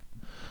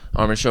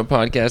Armor Show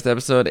Podcast,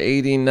 episode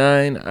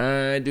 89.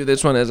 I do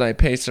this one as I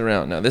pace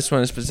around. Now, this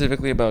one is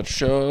specifically about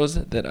shows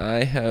that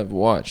I have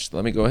watched.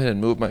 Let me go ahead and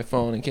move my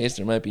phone in case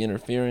there might be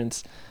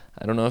interference.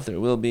 I don't know if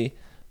there will be,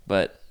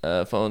 but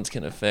phones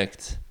can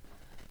affect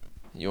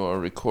your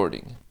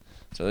recording.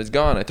 So it's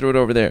gone. I threw it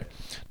over there.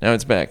 Now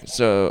it's back.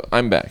 So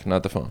I'm back,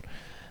 not the phone.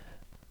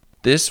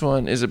 This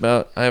one is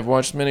about, I have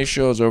watched many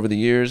shows over the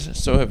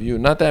years. So have you.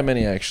 Not that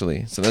many,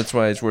 actually. So that's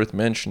why it's worth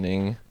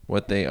mentioning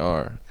what they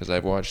are, because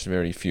I've watched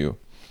very few.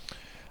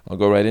 I'll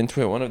go right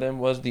into it. One of them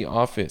was The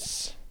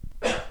Office.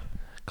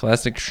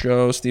 Classic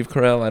show, Steve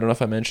Carell. I don't know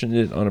if I mentioned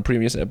it on a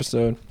previous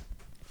episode,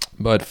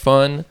 but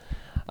fun.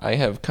 I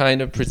have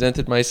kind of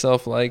presented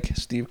myself like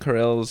Steve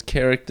Carell's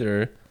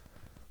character,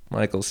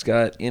 Michael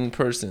Scott, in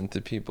person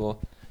to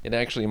people. It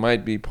actually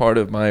might be part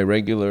of my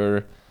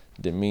regular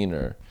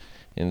demeanor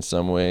in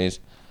some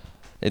ways.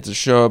 It's a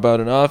show about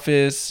an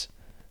office.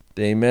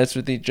 They mess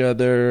with each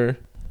other.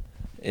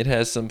 It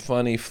has some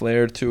funny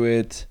flair to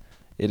it.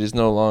 It is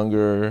no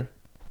longer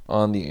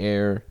on the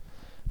air,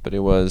 but it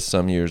was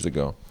some years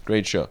ago.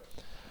 Great show.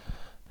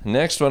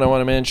 Next one I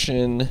want to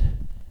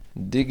mention,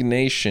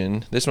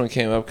 Diggnation. This one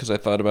came up because I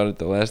thought about it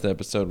the last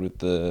episode with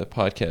the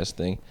podcast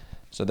thing.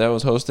 So that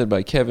was hosted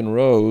by Kevin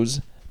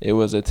Rose. It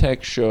was a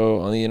tech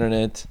show on the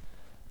internet.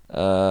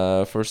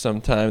 For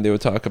some time they would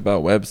talk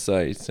about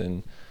websites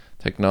and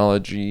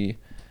technology.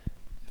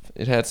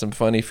 It had some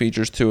funny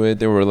features to it.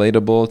 They were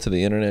relatable to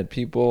the internet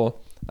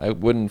people. I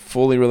wouldn't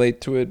fully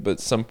relate to it, but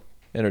some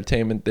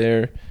entertainment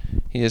there.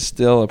 He is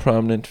still a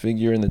prominent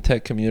figure in the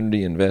tech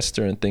community,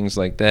 investor and things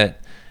like that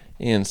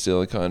in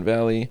Silicon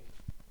Valley.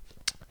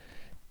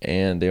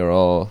 And they are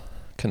all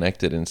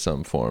connected in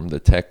some form, the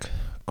tech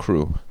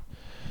crew.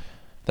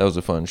 That was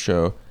a fun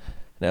show.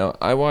 Now,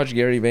 I watch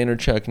Gary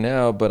Vaynerchuk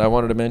now, but I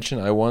wanted to mention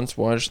I once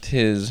watched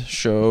his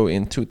show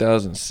in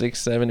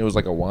 2006-07. It was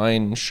like a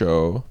wine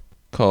show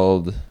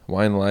called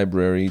Wine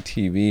Library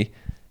TV,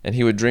 and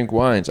he would drink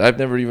wines. I've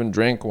never even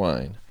drank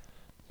wine,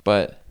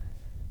 but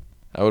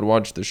I would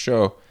watch the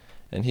show,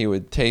 and he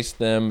would taste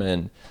them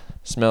and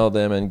smell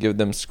them and give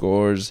them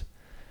scores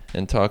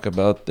and talk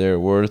about their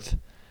worth.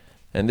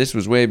 And this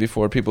was way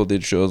before people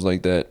did shows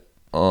like that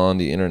on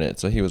the internet,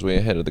 so he was way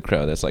ahead of the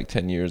crowd. That's like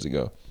 10 years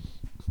ago.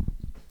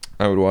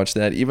 I would watch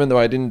that. Even though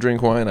I didn't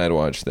drink wine, I'd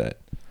watch that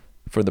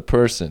for the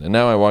person. And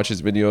now I watch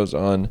his videos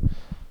on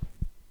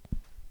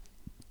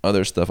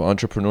other stuff,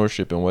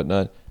 entrepreneurship and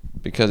whatnot,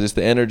 because it's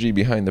the energy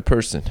behind the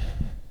person.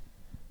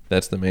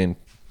 That's the main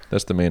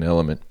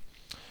element.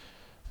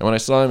 And when I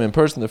saw him in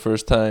person the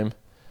first time,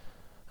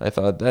 I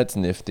thought, that's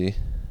nifty.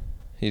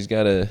 He's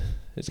got a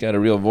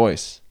real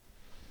voice.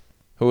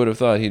 Who would have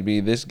thought he'd be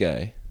this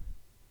guy?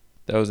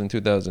 That was in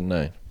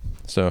 2009.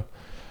 So,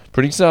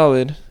 pretty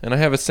solid, and I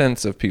have a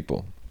sense of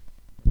people.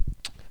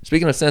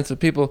 Speaking of sense of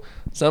people,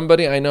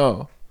 somebody I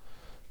know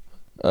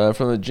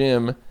from the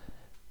gym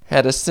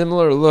had a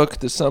similar look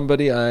to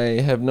somebody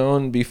I have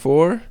known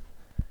before.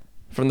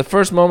 From the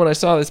first moment I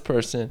saw this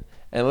person,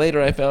 and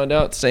later I found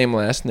out same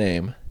last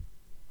name.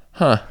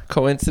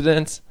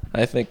 Coincidence?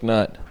 I think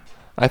not.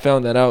 I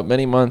found that out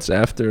many months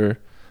after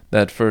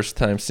that first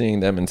time seeing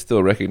them and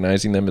still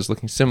recognizing them as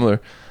looking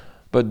similar.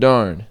 But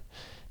darn.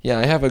 Yeah,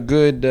 I have a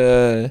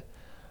good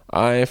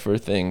eye for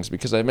things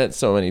because I met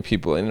so many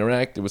people,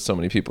 interacted with so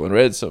many people, and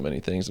read so many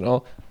things and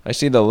all. I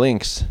see the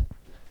links,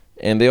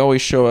 and they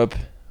always show up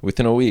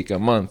within a week, a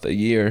month, a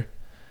year,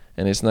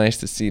 and it's nice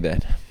to see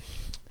that.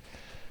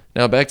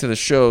 Now back to the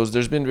shows.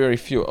 There's been very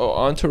few.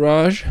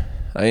 Entourage.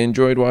 I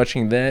enjoyed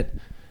watching that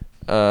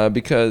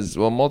because,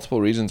 well,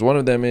 multiple reasons. One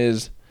of them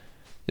is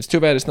it's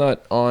too bad it's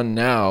not on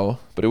now,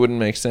 but it wouldn't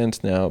make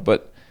sense now.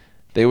 But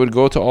they would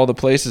go to all the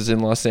places in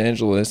Los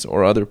Angeles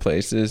or other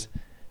places,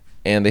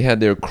 and they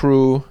had their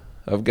crew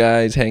of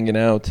guys hanging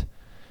out.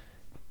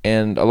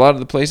 And a lot of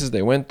the places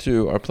they went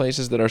to are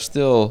places that are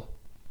still,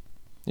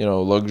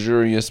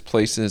 luxurious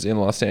places in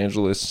Los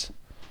Angeles,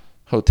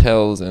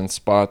 hotels and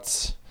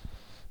spots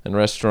and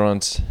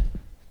restaurants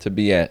to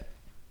be at.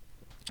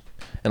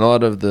 And a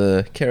lot of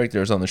the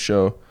characters on the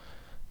show,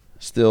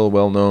 still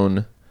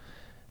well-known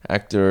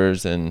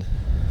actors and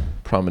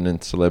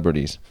prominent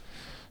celebrities.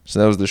 So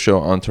that was the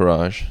show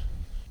Entourage.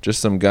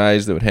 Just some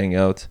guys that would hang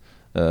out,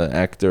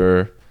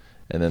 actor,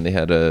 and then they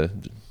had a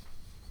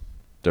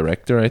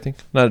director, I think.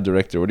 Not a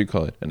director, what do you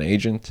call it? An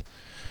agent?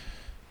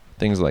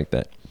 Things like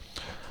that.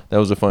 That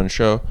was a fun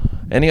show.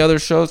 Any other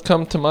shows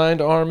come to mind,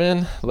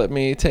 Armin? Let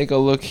me take a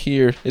look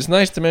here. It's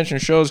nice to mention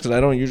shows because I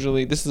don't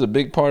usually... This is a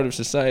big part of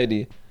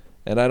society,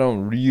 and I'm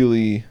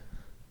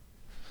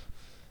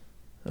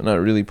not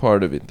really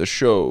part of it. The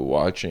show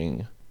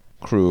watching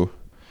crew.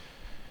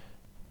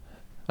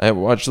 I have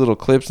watched little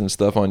clips and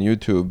stuff on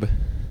YouTube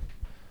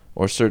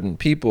or certain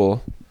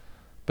people,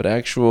 but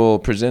actual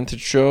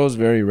presented shows,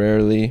 very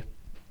rarely.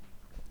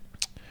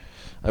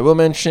 I will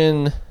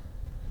mention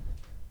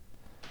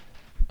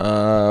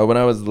when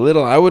I was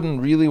little, I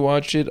wouldn't really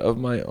watch it of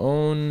my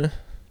own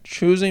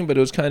choosing, but it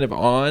was kind of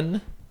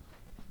on.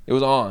 It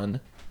was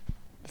on.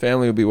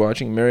 Family would be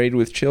watching Married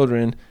with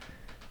Children,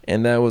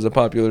 and that was a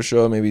popular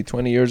show maybe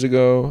 20 years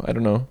ago. I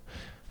don't know.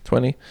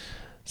 20,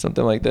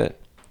 something like that.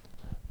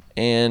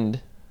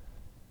 And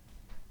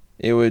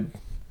it would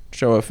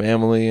show a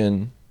family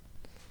and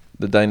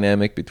the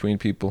dynamic between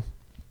people.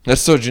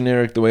 That's so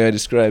generic the way I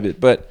describe it,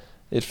 but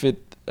it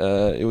fit.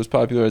 It was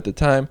popular at the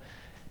time,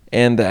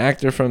 and the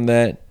actor from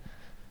that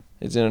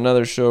is in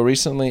another show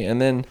recently.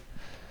 And then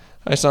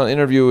I saw an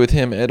interview with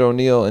him, Ed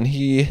O'Neill, and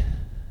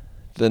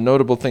the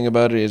notable thing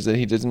about it is that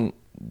he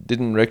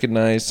didn't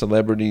recognize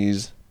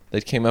celebrities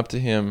that came up to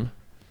him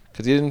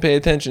because he didn't pay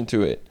attention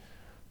to it.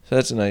 So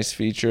that's a nice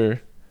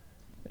feature,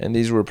 and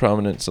these were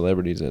prominent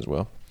celebrities as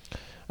well.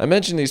 I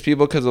mention these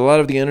people because a lot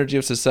of the energy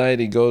of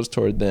society goes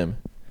toward them.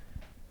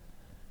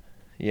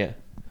 Yeah.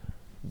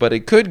 But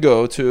it could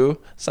go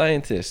to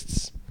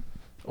scientists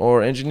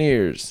or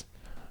engineers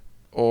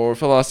or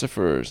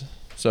philosophers.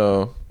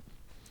 So,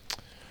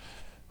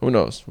 who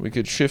knows? We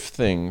could shift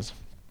things.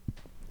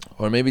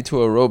 Or maybe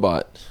to a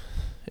robot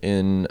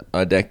in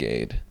a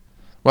decade.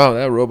 Wow,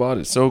 that robot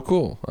is so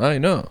cool. I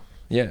know.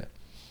 Yeah.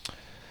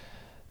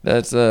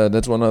 That's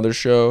one other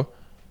show.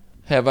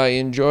 Have I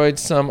enjoyed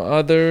some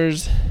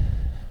others?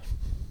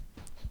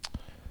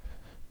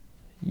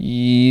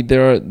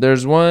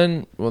 There's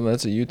one. Well,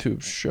 that's a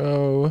YouTube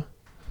show.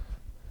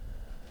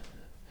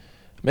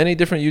 Many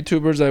different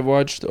YouTubers I've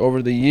watched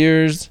over the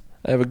years.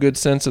 I have a good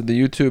sense of the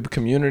YouTube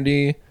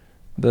community,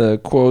 the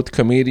quote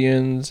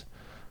comedians,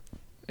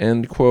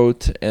 end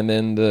quote, and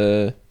then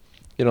the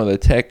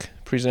tech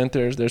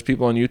presenters. There's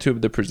people on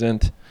YouTube that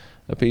present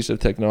a piece of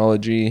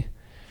technology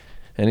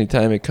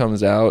anytime it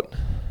comes out.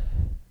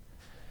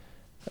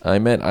 I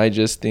met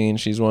iJustine.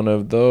 She's one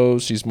of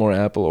those. She's more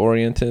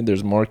Apple-oriented.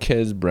 There's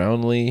Marquez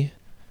Brownlee.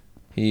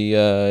 He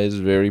is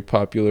very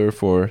popular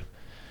for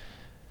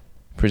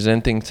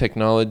presenting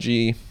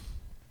technology.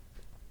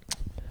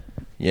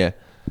 Yeah,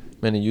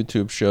 many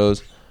YouTube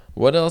shows.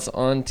 What else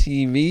on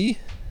TV?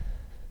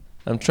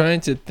 I'm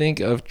trying to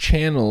think of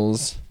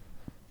channels.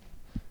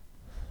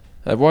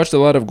 I've watched a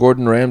lot of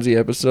Gordon Ramsay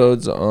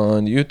episodes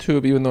on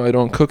YouTube, even though I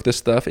don't cook the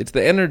stuff. It's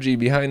the energy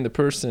behind the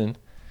person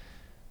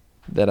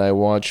that I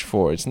watch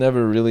for. It's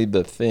never really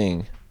the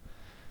thing.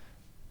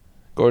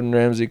 Gordon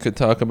Ramsay could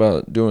talk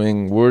about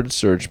doing word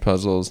search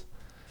puzzles,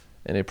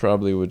 and it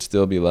probably would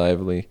still be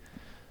lively.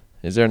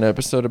 Is there an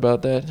episode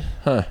about that?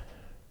 Huh.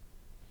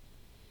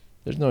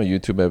 There's no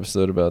YouTube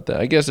episode about that.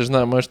 I guess there's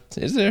not much.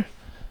 Is there?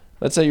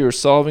 Let's say you were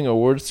solving a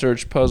word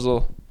search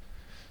puzzle.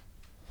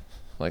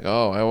 Like,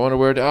 I want a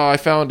word. I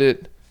found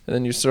it. And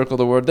then you circle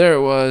the word. There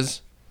it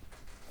was.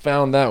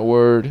 Found that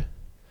word.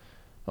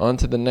 On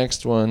to the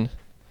next one.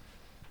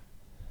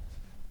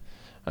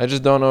 I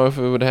just don't know if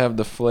it would have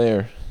the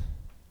flair.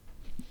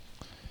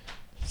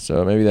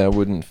 So maybe that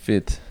wouldn't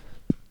fit.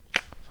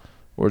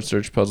 Word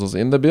search puzzles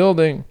in the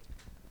building.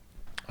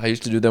 I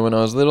used to do that when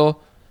I was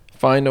little.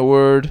 Find a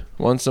word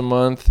once a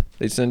month.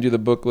 They send you the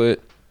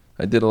booklet.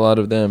 I did a lot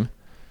of them.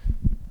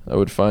 I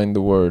would find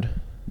the word.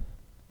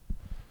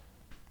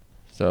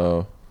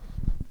 So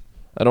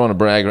I don't want to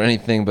brag or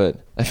anything,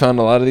 but I found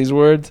a lot of these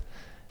words,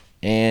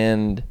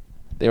 and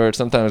they were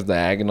sometimes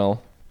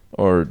diagonal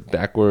or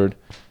backward,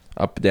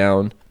 up,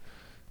 down,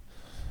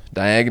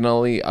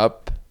 diagonally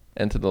up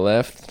and to the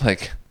left.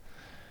 Like,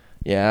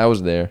 yeah, I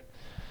was there.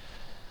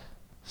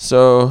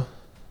 So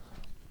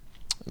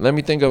let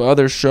me think of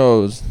other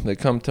shows that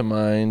come to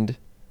mind.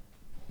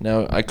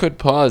 Now, I could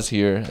pause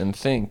here and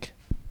think,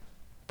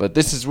 but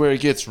this is where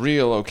it gets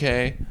real,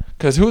 okay?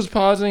 Because who's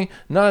pausing?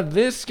 Not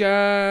this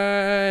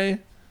guy.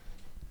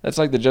 That's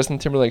like the Justin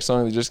Timberlake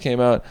song that just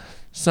came out.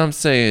 Some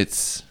say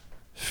it's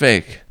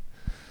fake.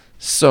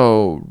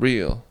 So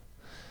real.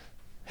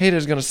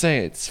 Haters gonna say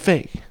it's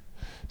fake.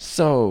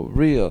 So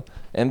real.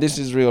 And this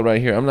is real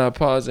right here. I'm not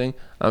pausing.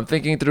 I'm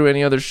thinking through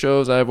any other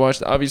shows I've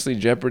watched. Obviously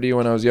Jeopardy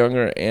when I was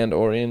younger and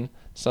or in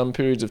some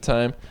periods of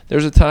time.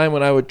 There's a time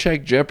when I would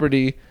check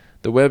Jeopardy,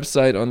 the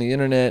website on the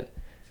internet,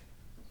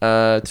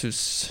 to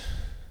see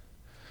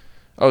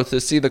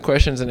the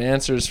questions and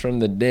answers from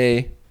the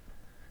day.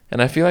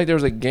 And I feel like there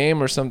was a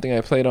game or something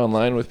I played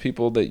online with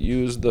people that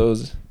used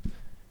those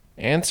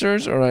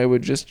answers, or I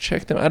would just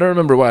check them. I don't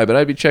remember why, but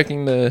I'd be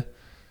checking the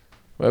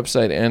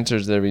website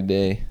answers every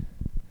day.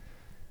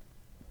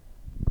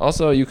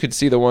 Also, you could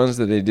see the ones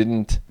that they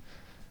didn't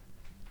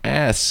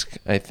ask,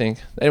 I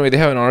think. Anyway, they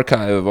have an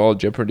archive of all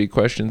Jeopardy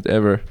questions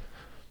ever.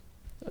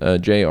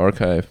 J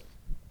Archive.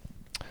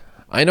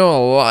 I know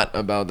a lot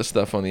about the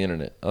stuff on the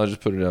internet. I'll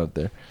just put it out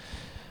there.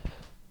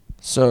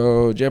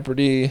 So,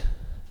 Jeopardy,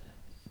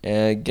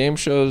 game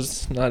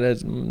shows,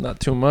 not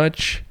too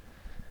much.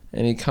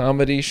 Any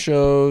comedy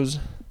shows?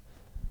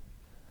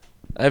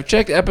 I've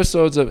checked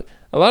episodes of,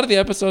 a lot of the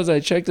episodes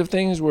I checked of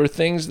things were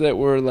things that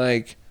were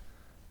like,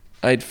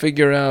 I'd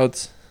figure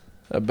out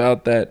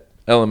about that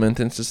element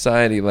in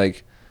society,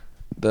 like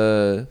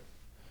the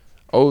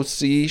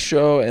OC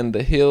show and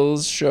the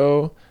Hills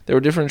show. There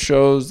were different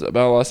shows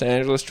about Los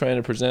Angeles trying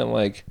to present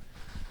like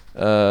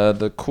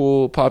the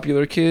cool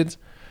popular kids.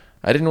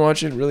 I didn't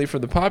watch it really for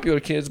the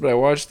popular kids, but I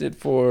watched it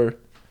for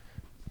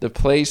the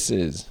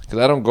places, because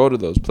I don't go to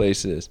those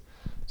places.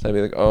 So I'd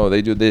be like, oh,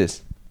 they do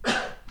this.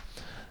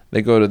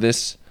 They go to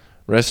this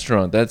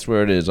restaurant. That's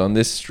where it is, on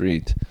this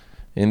street,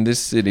 in this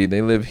city.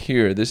 They live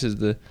here.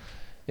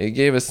 It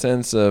gave a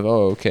sense of,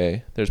 oh,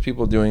 okay, there's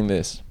people doing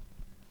this.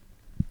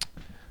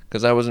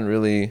 Because I wasn't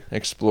really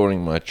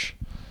exploring much.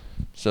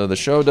 So the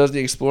show does the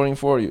exploring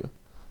for you.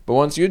 But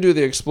once you do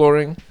the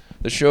exploring,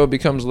 the show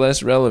becomes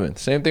less relevant.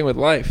 Same thing with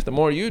life. The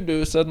more you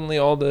do, suddenly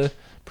all the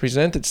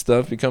presented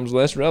stuff becomes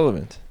less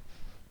relevant.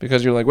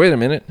 Because you're like, wait a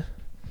minute,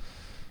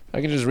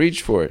 I can just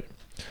reach for it.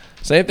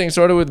 Same thing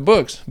sort of with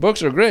books.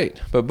 Books are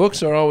great, but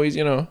books are always,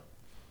 a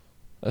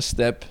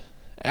step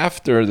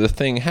after the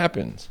thing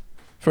happens.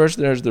 First,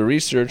 there's the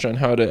research on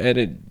how to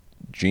edit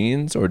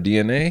genes or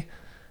DNA,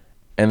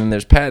 and then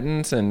there's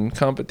patents and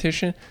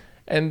competition,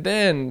 and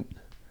then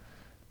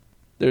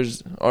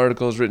there's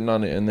articles written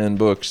on it, and then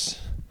books.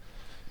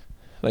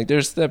 Like,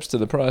 there's steps to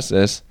the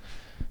process,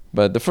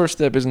 but the first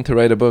step isn't to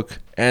write a book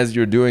as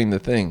you're doing the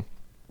thing.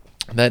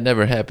 That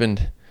never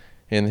happened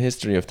in the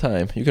history of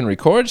time. You can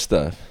record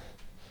stuff,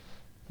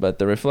 but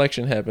the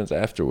reflection happens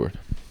afterward.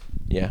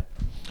 Yeah.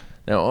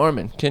 Now,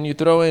 Armin, can you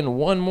throw in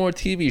one more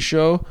TV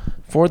show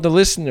for the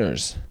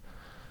listeners?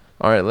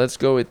 All right, let's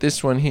go with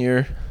this one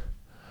here.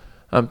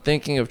 I'm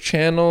thinking of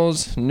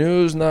channels.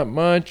 News, not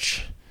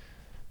much.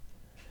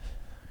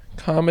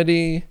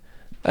 Comedy.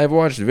 I've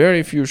watched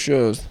very few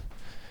shows.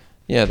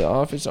 Yeah, The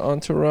Office,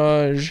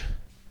 Entourage.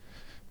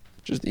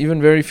 Just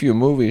even very few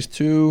movies,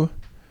 too.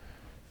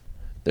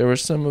 There were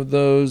some of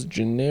those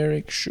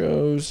generic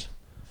shows.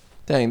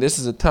 Dang, this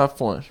is a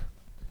tough one.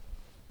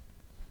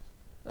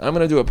 I'm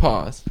going to do a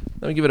pause.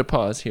 Let me give it a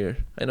pause here.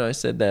 I know I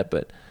said that,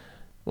 but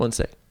one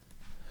sec.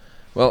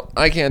 Well,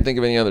 I can't think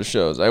of any other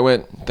shows. I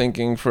went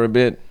thinking for a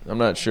bit. I'm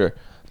not sure.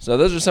 So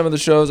those are some of the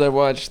shows I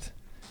watched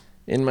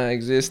in my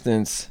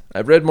existence.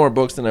 I've read more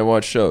books than I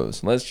watched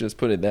shows. Let's just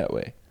put it that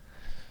way,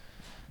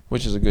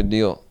 which is a good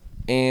deal.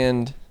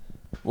 And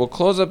we'll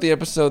close up the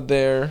episode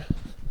there.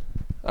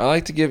 I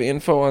like to give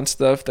info on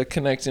stuff that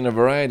connects in a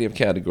variety of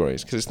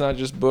categories, because it's not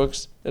just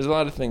books. There's a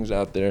lot of things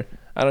out there.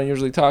 I don't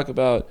usually talk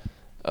about,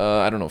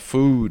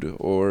 food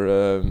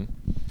or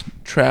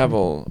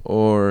travel,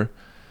 or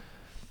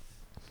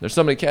there's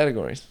so many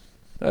categories.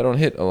 I don't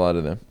hit a lot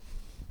of them.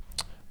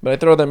 But I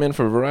throw them in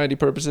for variety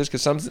purposes,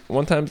 because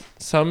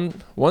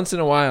once in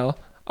a while,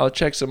 I'll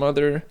check some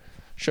other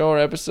show or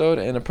episode,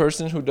 and a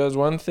person who does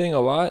one thing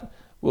a lot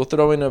will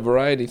throw in a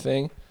variety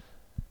thing,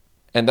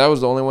 and that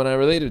was the only one I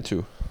related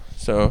to.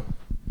 So,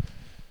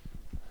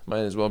 might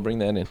as well bring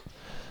that in.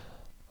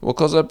 We'll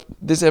close up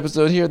this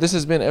episode here. This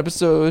has been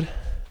episode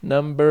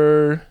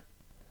number...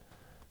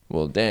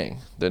 Well, dang.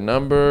 The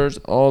numbers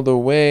all the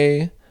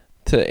way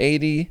to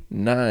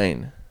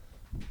 89.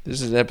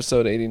 This is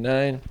episode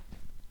 89.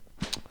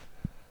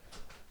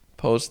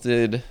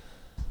 Posted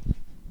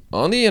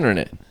on the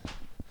internet.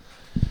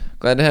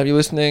 Glad to have you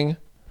listening.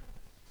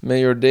 May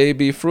your day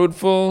be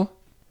fruitful.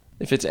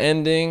 If it's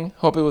ending,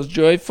 hope it was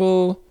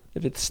joyful.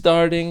 If it's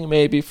starting,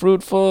 may it be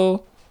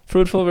fruitful.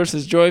 Fruitful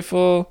versus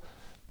joyful.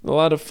 A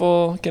lot of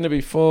full. Can it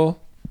be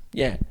full?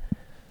 Yeah.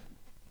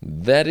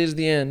 That is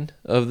the end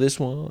of this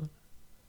one.